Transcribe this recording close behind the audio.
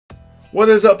What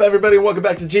is up, everybody, and welcome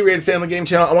back to G-Rated Family Game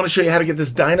Channel. I want to show you how to get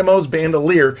this Dynamo'S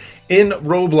Bandolier in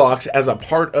Roblox as a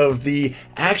part of the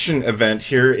action event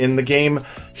here in the game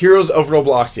Heroes of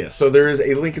Robloxia. So there is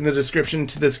a link in the description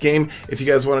to this game if you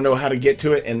guys want to know how to get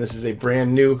to it, and this is a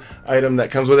brand new item that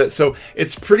comes with it. So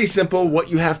it's pretty simple. What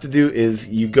you have to do is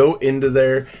you go into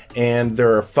there, and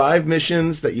there are 5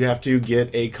 missions that you have to get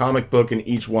a comic book in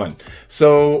each one.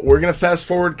 So we're going to fast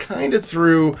forward kind of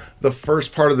through the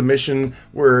first part of the mission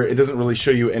where it doesn't really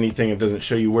show you anything. It doesn't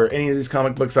show you where any of these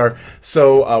comic books are.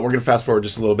 So we're going to fast forward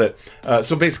just a little bit.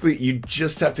 So basically, you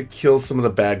just have to kill some of the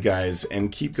bad guys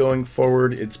and keep going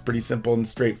forward. It's pretty simple and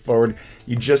straightforward.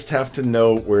 You just have to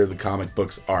know where the comic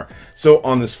books are. So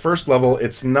on this first level,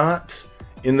 it's not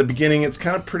in the beginning. It's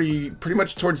kind of pretty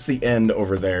much towards the end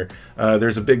over there.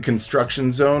 There's a big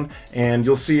construction zone, and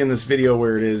you'll see in this video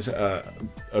where it is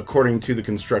according to the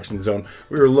construction zone.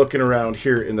 We were looking around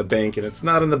here in the bank, and it's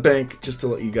not in the bank, just to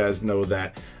let you guys know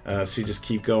that. So you just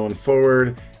keep going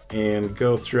forward and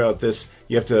go throughout this.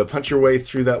 You have to punch your way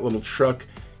through that little truck.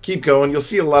 Keep going. You'll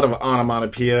see a lot of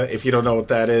onomatopoeia. If you don't know what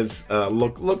that is,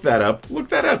 look that up. Look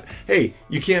that up. Hey,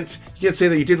 you can't say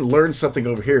that you didn't learn something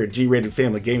over here at G-Rated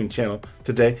Family Gaming Channel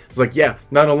today. It's like, yeah,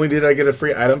 not only did I get a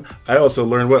free item, I also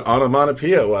learned what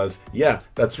onomatopoeia was. Yeah,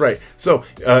 that's right. So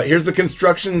here's the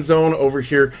construction zone over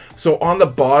here. So on the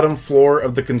bottom floor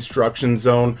of the construction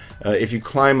zone, if you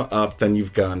climb up, then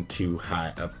you've gone too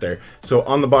high up there. So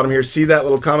on the bottom here, see that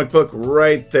little comic book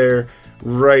right there?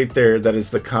 Right there, that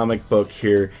is the comic book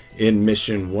here in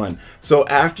mission 1. So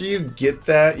after you get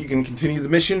that, you can continue the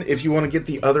mission if you want to get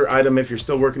the other item if you're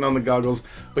still working on the goggles,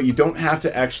 but you don't have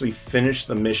to actually finish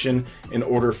the mission in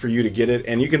order for you to get it.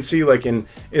 And you can see, like, in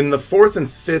the 4th and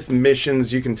 5th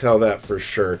missions, you can tell that for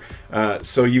sure.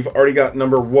 So you've already got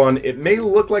number 1. It may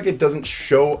look like it doesn't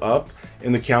show up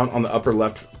in the count on the upper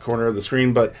left corner of the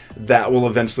screen, but that will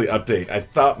eventually update. I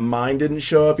thought mine didn't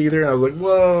show up either, and I was like,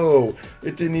 whoa,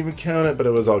 it didn't even count it, but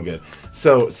it was all good.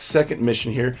 So second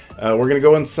mission here, we're gonna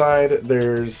go inside.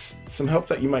 There's some help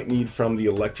that you might need from the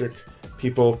electric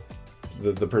people,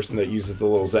 the person that uses the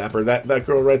little zapper, that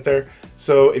girl right there.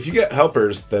 So if you get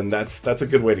helpers, then that's a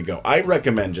good way to go. I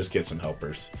recommend just get some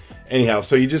helpers. Anyhow,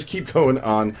 so you just keep going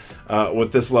on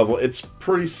with this level. It's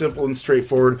pretty simple and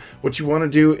straightforward. What you want to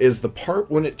do is the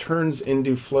part when it turns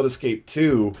into Flood Escape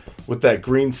 2 with that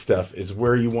green stuff is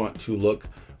where you want to look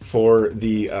for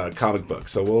the comic book.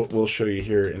 So we'll show you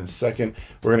here in a second.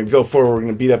 We're going to go forward. We're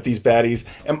going to beat up these baddies.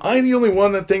 Am I the only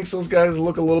one that thinks those guys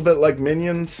look a little bit like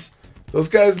minions? Those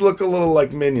guys look a little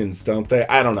like minions, don't they?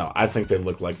 I don't know. I think they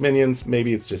look like minions.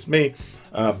 Maybe it's just me.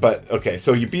 But, okay,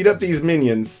 so you beat up these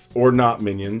minions, or not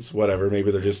minions, whatever.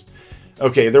 Maybe they're just...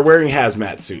 Okay, they're wearing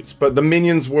hazmat suits. But the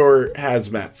minions wore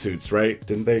hazmat suits, right?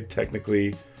 Didn't they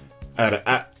technically... I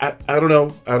don't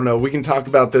know. I don't know. We can talk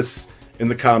about this in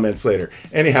the comments later.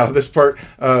 Anyhow, this part,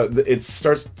 it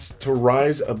starts to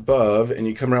rise above, and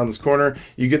you come around this corner,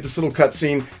 you get this little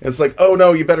cutscene, and it's like, oh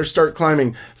no, you better start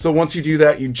climbing. So once you do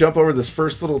that, you jump over this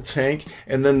first little tank,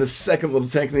 and then the second little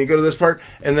tank, and then you go to this part,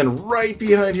 and then right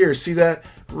behind here, see that?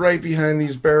 Right behind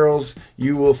these barrels,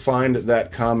 you will find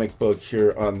that comic book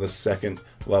here on the second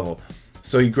level.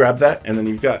 So you grab that, and then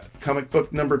you've got comic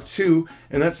book number 2,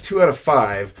 and that's 2 out of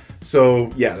 5.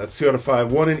 So yeah, that's 2 out of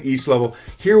 5, 1 in each level.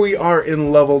 Here we are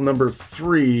in level number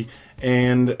 3,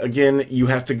 and again, you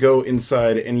have to go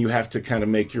inside, and you have to kind of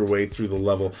make your way through the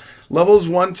level. Levels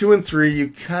 1, 2, and 3, you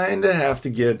kind of have to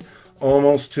get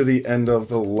almost to the end of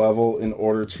the level in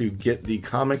order to get the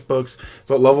comic books,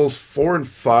 but levels 4 and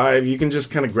 5 you can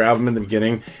just kind of grab them in the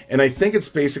beginning, and I think it's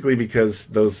basically because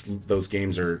those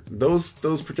games are those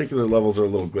particular levels are a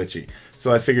little glitchy,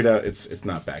 so I figured out it's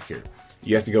not back here.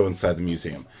 You have to go inside the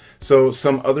museum. So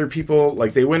some other people,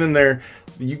 like, they went in there.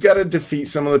 You got to defeat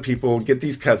some of the people, get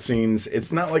these cutscenes.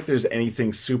 It's not like there's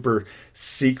anything super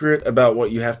secret about what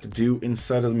you have to do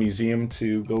inside of the museum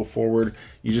to go forward.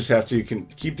 You just have to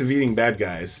keep defeating bad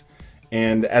guys,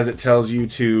 and as it tells you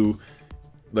to,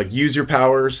 like, use your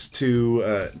powers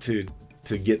to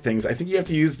get things. I think you have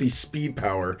to use the speed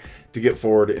power to get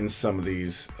forward in some of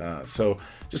these. So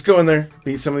just go in there,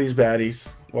 beat some of these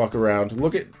baddies, walk around,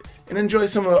 look at and enjoy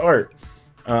some of the art.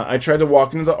 I tried to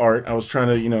walk into the art. I was trying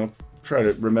to, try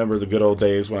to remember the good old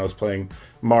days when I was playing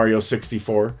Mario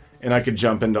 64, and I could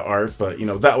jump into art, but,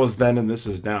 that was then and this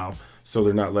is now. so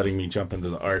they're not letting me jump into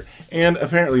the art. And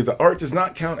apparently the art does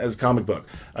not count as comic book.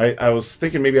 I was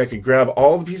thinking maybe I could grab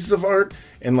all the pieces of art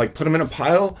and like put them in a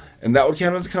pile, and that would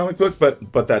count as a comic book,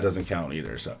 but that doesn't count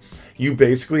either. So you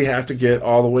basically have to get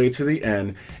all the way to the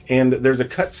end, and there's a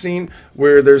cutscene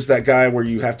where there's that guy where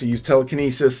you have to use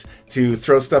telekinesis to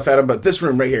throw stuff at him. But this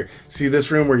room right here, see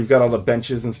this room where you've got all the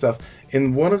benches and stuff?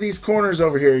 In one of these corners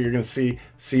over here, you're gonna see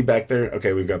back there.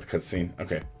 Okay, we've got the cutscene.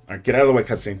 Okay, all right, get out of the way,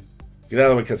 cutscene. Get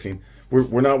out of the way, cutscene.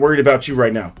 We're not worried about you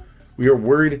right now. We are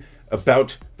worried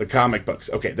about the comic books.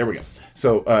 Okay, there we go.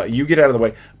 So you get out of the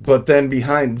way, but then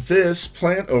behind this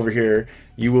plant over here,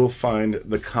 you will find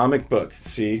the comic book.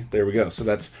 See, there we go. So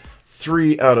that's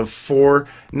 3 out of 4.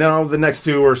 Now the next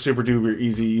 2 are super duper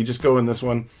easy. You just go in this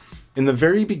one. In the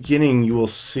very beginning, you will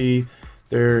see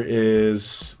there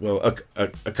is, well, a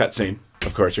cutscene.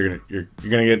 Of course, you're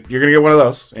gonna get one of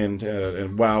those.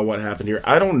 And wow, what happened here?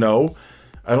 I don't know.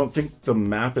 I don't think the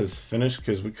map is finished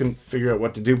because we couldn't figure out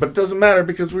what to do, but it doesn't matter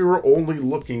because we were only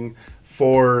looking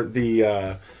for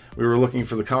the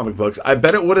comic books. I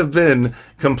bet it would have been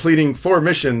completing 4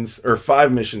 missions or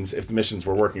 5 missions if the missions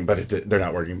were working, but they're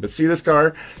not working. But see this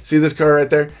car? See this car right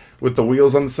there with the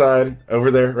wheels on the side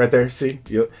over there, right there? See?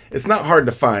 It's not hard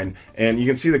to find, and you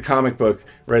can see the comic book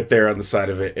right there on the side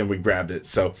of it, and we grabbed it.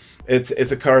 So it's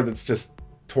a car that's just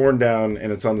torn down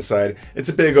and it's on the side. It's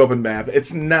a big open map.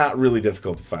 It's not really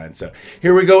difficult to find. So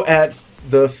here we go at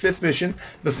the 5th mission,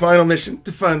 the final mission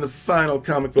to find the final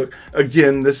comic book.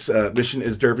 Again, this mission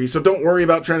is derpy, so don't worry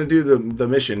about trying to do the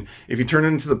mission. If you turn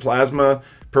into the plasma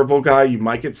purple guy, you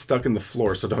might get stuck in the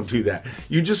floor, so don't do that.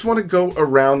 You just want to go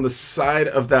around the side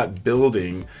of that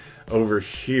building over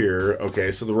here.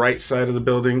 Okay, so the right side of the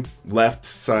building, left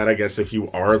side, I guess, if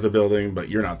you are the building, but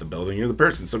you're not the building, you're the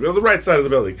person. So go to the right side of the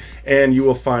building and you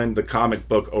will find the comic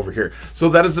book over here. So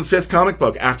that is the 5th comic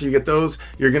book. After you get those,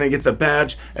 you're gonna get the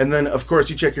badge, and then of course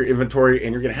you check your inventory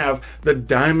and you're gonna have the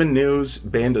Dynamo'S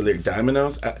Bandolier.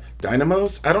 Dynamo's?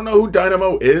 I don't know who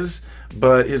Dynamo is,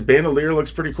 but his bandolier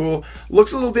looks pretty cool.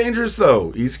 Looks a little dangerous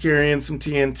though. He's carrying some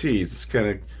TNT. It's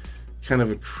kind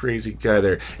of a crazy guy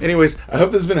there. Anyways, I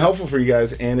hope this has been helpful for you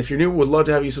guys, and if you're new, would love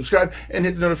to have you subscribe and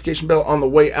hit the notification bell on the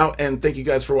way out. And thank you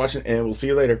guys for watching, and we'll see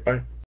you later. Bye.